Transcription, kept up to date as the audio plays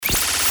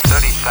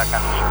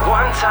seconds.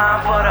 One time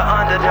for the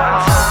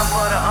underdog.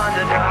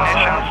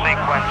 Ignition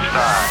sequence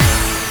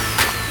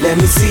start. Let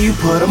me see you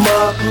put 'em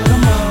up.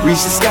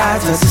 Reach the sky,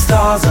 touch the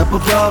stars up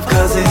above.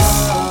 Cause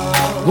it's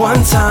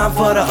one time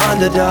for the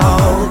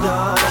underdog.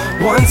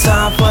 One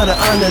time for the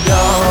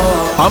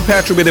underdog. I'm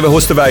Patrick Bedeve,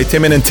 host of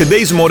ITM, and in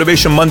today's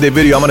Motivation Monday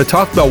video, I'm going to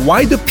talk about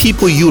why the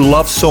people you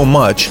love so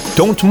much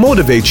don't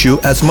motivate you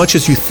as much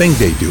as you think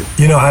they do.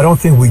 You know, I don't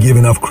think we give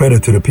enough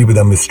credit to the people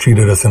that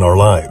mistreated us in our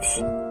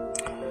lives.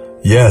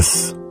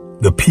 Yes,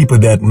 the people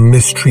that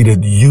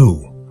mistreated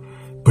you,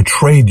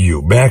 betrayed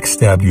you,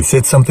 backstabbed you,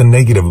 said something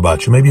negative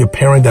about you. Maybe a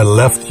parent that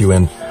left you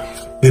and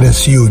didn't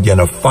see you again,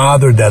 a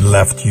father that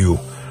left you,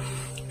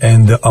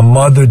 and a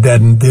mother that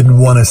didn't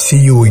want to see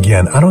you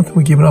again. I don't think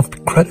we give enough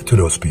credit to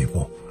those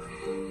people.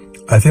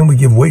 I think we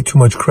give way too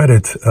much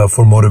credit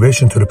for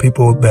motivation to the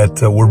people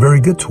that were very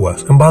good to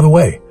us. And by the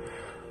way,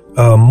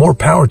 more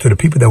power to the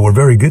people that were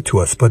very good to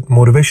us, but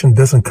motivation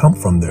doesn't come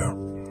from there.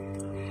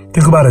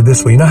 Think about it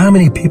this way. You know how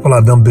many people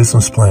I've done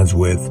business plans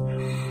with,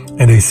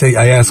 and they say,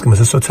 I ask them, I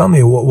say, so tell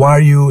me, why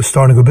are you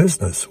starting a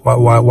business?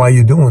 Why are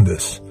you doing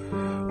this?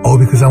 Oh,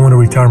 because I want to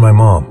retire my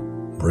mom.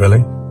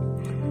 Really?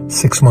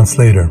 6 months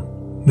later,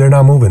 they're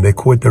not moving. They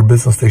quit their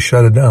business. They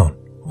shut it down.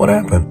 What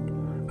happened?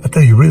 I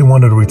thought you really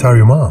wanted to retire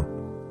your mom.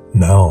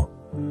 No.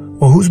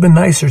 Well, who's been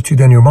nicer to you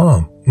than your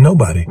mom?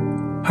 Nobody.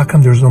 How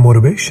come there's no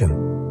motivation?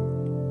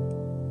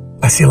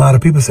 I see a lot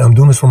of people say, I'm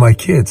doing this for my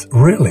kids.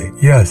 Really?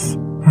 Yes.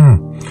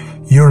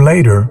 Year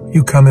later,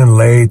 you come in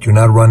late. You're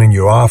not running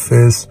your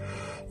office.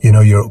 You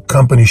know, your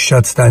company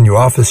shuts down. Your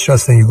office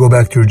shuts down. You go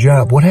back to your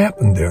job. What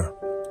happened there?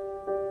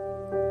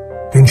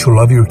 Didn't you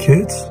love your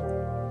kids?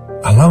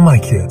 I love my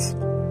kids.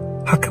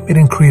 How come it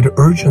didn't create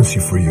urgency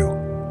for you?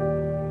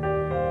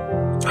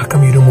 How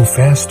come you didn't move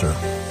faster?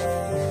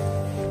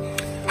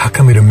 How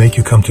come it didn't make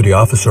you come to the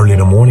office early in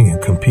the morning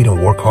and compete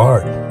and work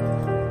hard?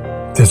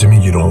 Does it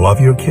mean you don't love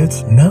your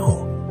kids?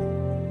 No.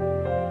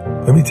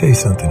 Let me tell you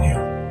something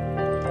here.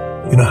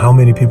 You know how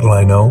many people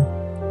I know?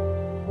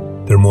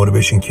 Their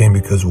motivation came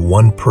because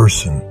one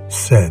person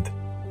said,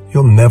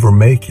 you'll never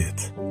make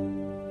it.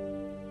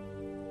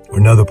 Or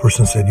another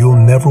person said, you'll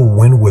never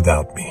win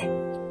without me.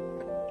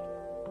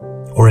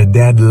 Or a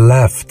dad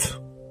left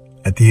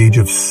at the age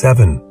of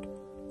 7,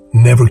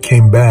 never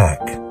came back,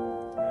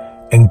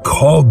 and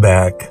called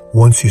back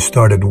once you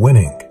started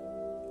winning.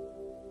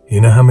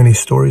 You know how many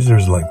stories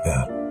there's like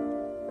that?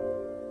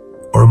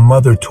 Or a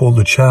mother told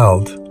a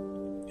child,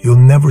 you'll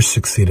never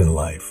succeed in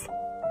life.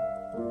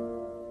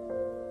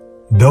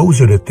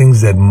 Those are the things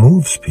that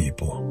moves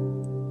people.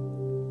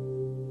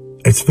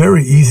 It's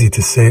very easy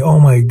to say, oh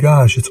my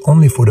gosh, it's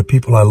only for the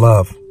people I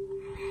love.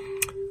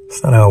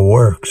 It's not how it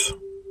works.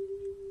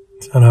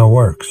 It's not how it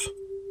works.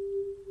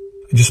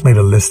 I just made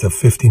a list of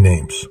 50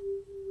 names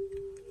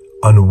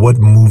on what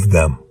moved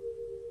them.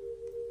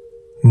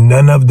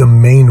 None of the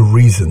main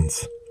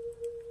reasons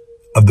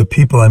of the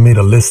people I made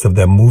a list of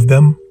that moved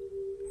them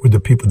were the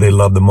people they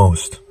loved the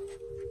most.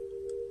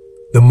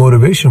 The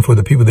motivation for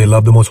the people they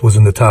loved the most was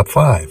in the top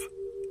 5,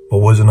 but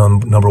wasn't on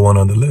number 1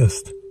 on the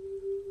list.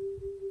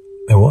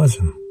 It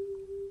wasn't.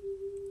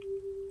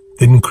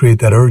 Didn't create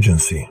that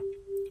urgency.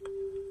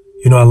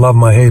 You know, I love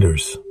my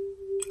haters.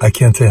 I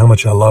can't tell you how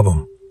much I love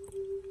them.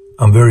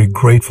 I'm very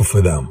grateful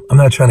for them. I'm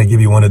not trying to give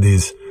you one of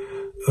these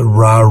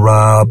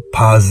rah-rah,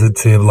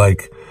 positive,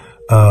 like,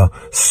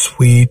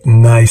 sweet,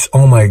 nice,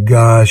 oh my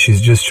gosh,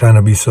 she's just trying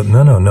to be so,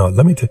 no.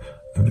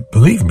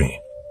 Believe me.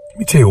 Let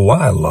me tell you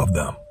why I love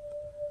them.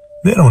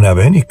 They don't have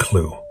any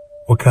clue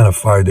what kind of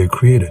fire they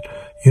created.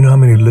 You know how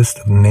many lists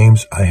of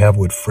names I have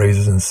with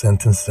phrases and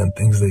sentences and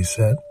things they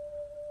said?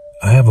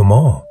 I have them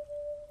all.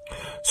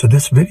 So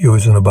this video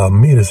isn't about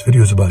me. This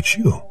video is about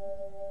you.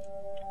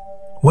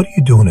 What are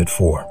you doing it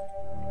for?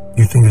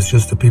 You think it's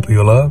just the people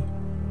you love?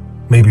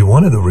 Maybe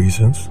one of the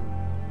reasons.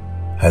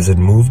 Has it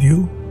moved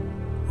you?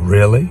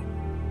 Really?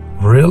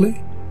 Really?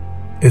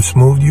 It's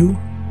moved you?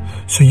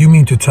 So you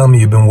mean to tell me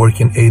you've been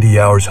working 80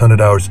 hours,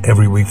 100 hours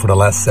every week for the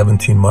last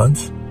 17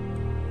 months?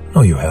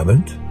 No, you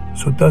haven't.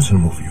 So it doesn't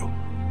move you.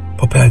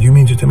 But Pat, you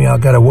mean to tell me I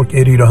gotta work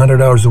 80 to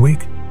 100 hours a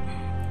week?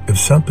 If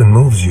something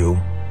moves you,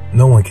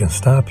 no one can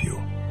stop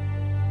you.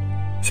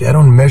 See, I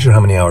don't measure how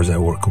many hours I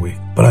work a week,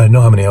 but I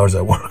know how many hours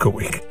I work a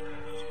week.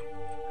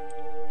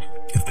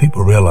 If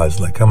people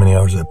realize like how many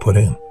hours I put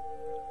in,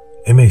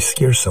 it may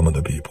scare some of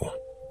the people.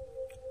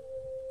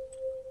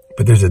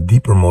 But there's a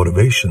deeper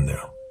motivation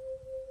there.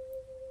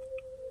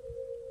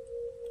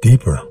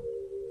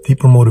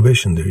 Deeper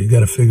motivation there. You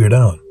gotta figure it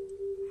out.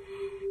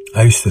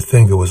 I used to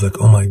think it was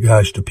like, oh my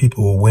gosh, the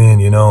people will win,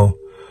 you know,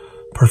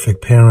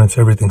 perfect parents,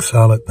 everything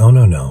solid.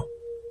 No.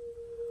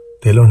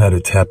 They learn how to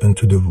tap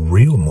into the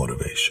real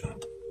motivation.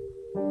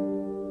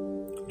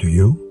 Do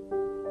you?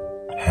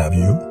 Have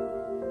you?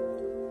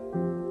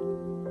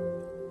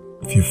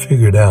 If you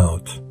figured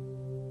out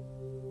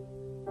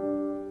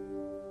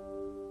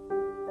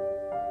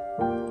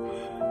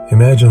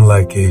imagine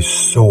like a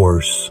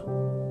source,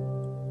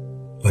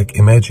 like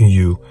imagine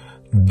you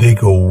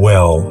dig a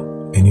well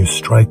and you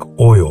strike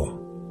oil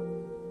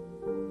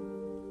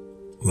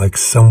like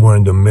somewhere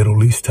in the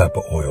Middle East type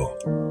of oil,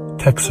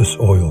 Texas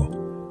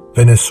oil,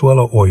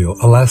 Venezuela oil,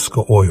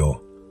 Alaska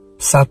oil,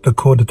 South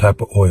Dakota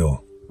type of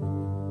oil.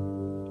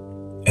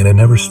 And it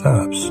never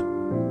stops.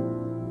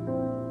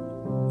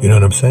 You know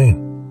what I'm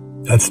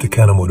saying? That's the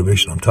kind of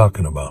motivation I'm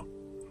talking about.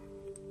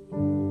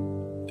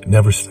 It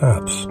never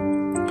stops.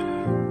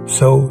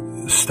 So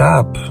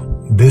stop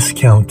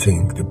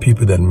discounting the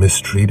people that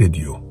mistreated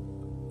you.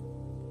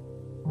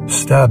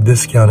 Stop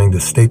discounting the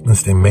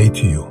statements they made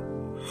to you.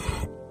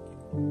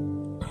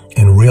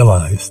 And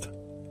realized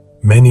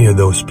many of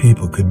those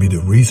people could be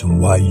the reason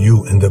why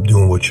you end up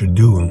doing what you're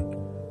doing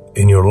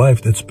in your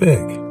life that's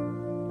big.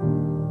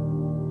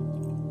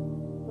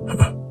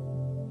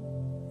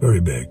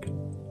 Very big.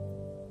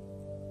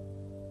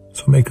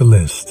 So make a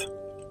list.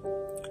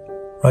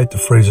 Write the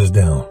phrases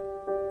down.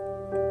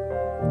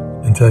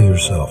 And tell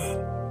yourself,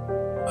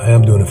 I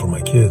am doing it for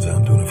my kids. I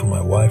am doing it for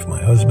my wife,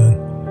 my husband,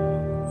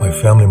 my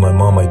family, my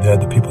mom, my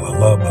dad, the people I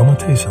love. I'm going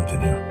to tell you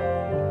something here.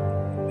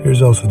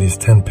 Here's also these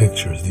 10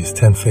 pictures, these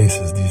 10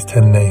 faces, these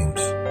 10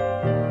 names.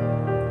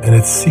 And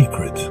it's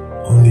secret.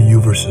 Only you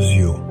versus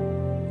you.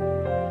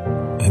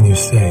 And you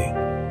say,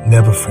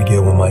 never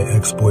forget when my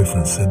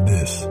ex-boyfriend said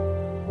this.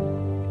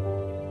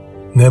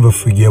 Never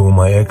forget when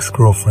my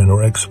ex-girlfriend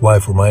or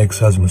ex-wife or my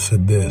ex-husband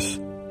said this.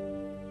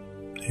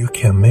 You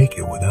can't make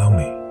it without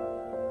me.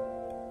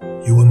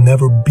 You will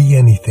never be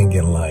anything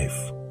in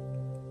life.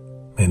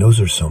 Man, those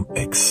are some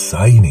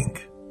exciting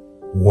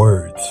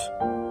words.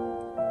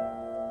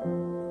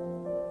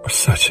 Are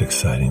such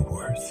exciting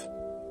words.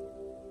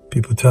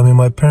 People tell me,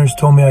 my parents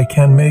told me I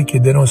can't make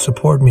it. They don't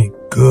support me.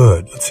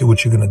 Good. Let's see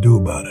what you're going to do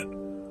about it.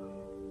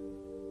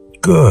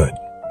 Good.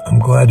 I'm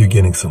glad you're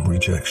getting some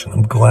rejection.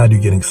 I'm glad you're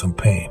getting some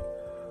pain.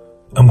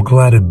 I'm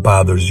glad it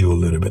bothers you a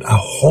little bit. I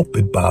hope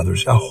it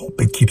bothers you. I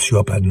hope it keeps you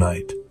up at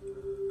night.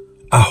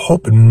 I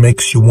hope it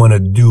makes you want to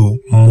do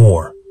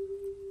more.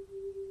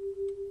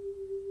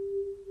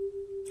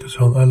 Because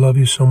I love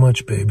you so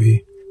much,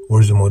 baby.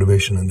 Where's the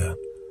motivation in that?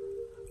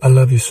 I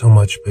love you so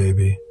much,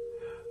 baby.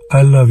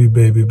 I love you,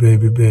 baby,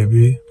 baby,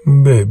 baby.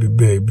 Baby,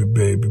 baby,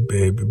 baby,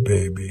 baby,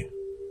 baby.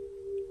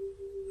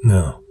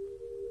 No.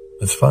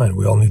 That's fine.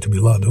 We all need to be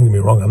loved. Don't get me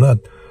wrong. I'm not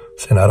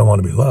saying I don't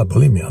want to be loved.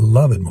 Believe me, I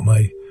love it.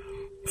 My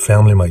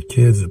family, my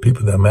kids, the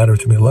people that matter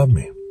to me love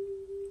me.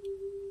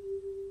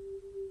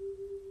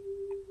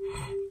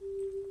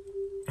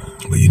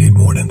 But you need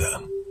more than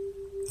that.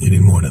 You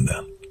need more than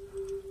that.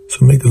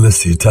 So make a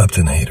list of your top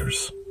 10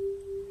 haters.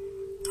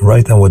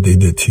 Write down what they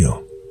did to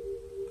you.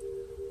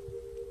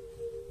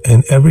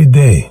 And every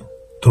day,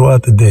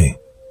 throughout the day,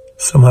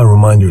 somehow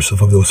remind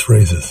yourself of those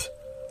phrases.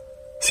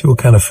 See what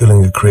kind of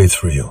feeling it creates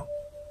for you.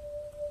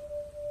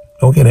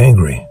 Don't get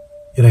angry.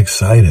 Get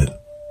excited.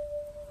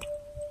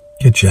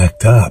 Get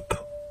jacked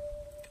up.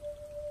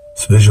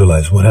 Just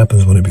visualize what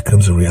happens when it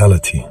becomes a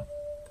reality.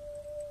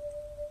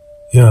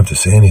 You don't have to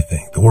say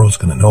anything. The world's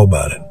going to know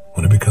about it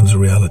when it becomes a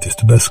reality. It's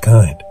the best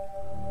kind.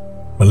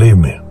 Believe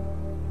me.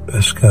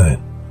 Best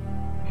kind.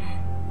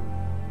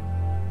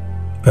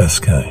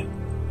 Best kind.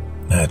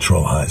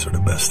 Natural highs are the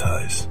best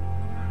highs.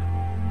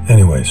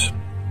 Anyways,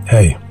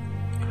 hey,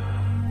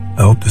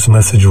 I hope this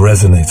message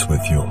resonates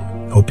with you.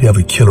 Hope you have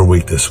a killer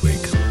week this week.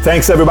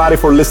 Thanks everybody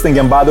for listening.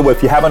 And by the way,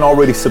 if you haven't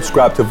already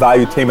subscribed to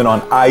Valuetainment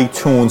on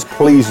iTunes,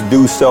 please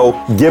do so.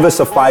 Give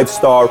us a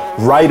 5-star,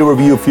 write a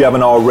review if you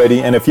haven't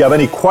already. And if you have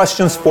any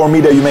questions for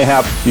me that you may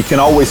have, you can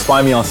always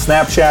find me on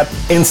Snapchat,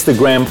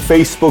 Instagram,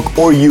 Facebook,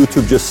 or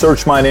YouTube. Just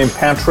search my name,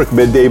 Patrick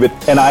Bet-David.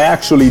 And I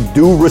actually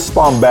do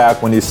respond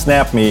back when you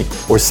snap me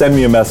or send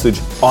me a message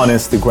on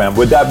Instagram.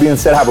 With that being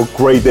said, have a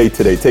great day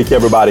today. Take care,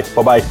 everybody.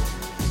 Bye-bye.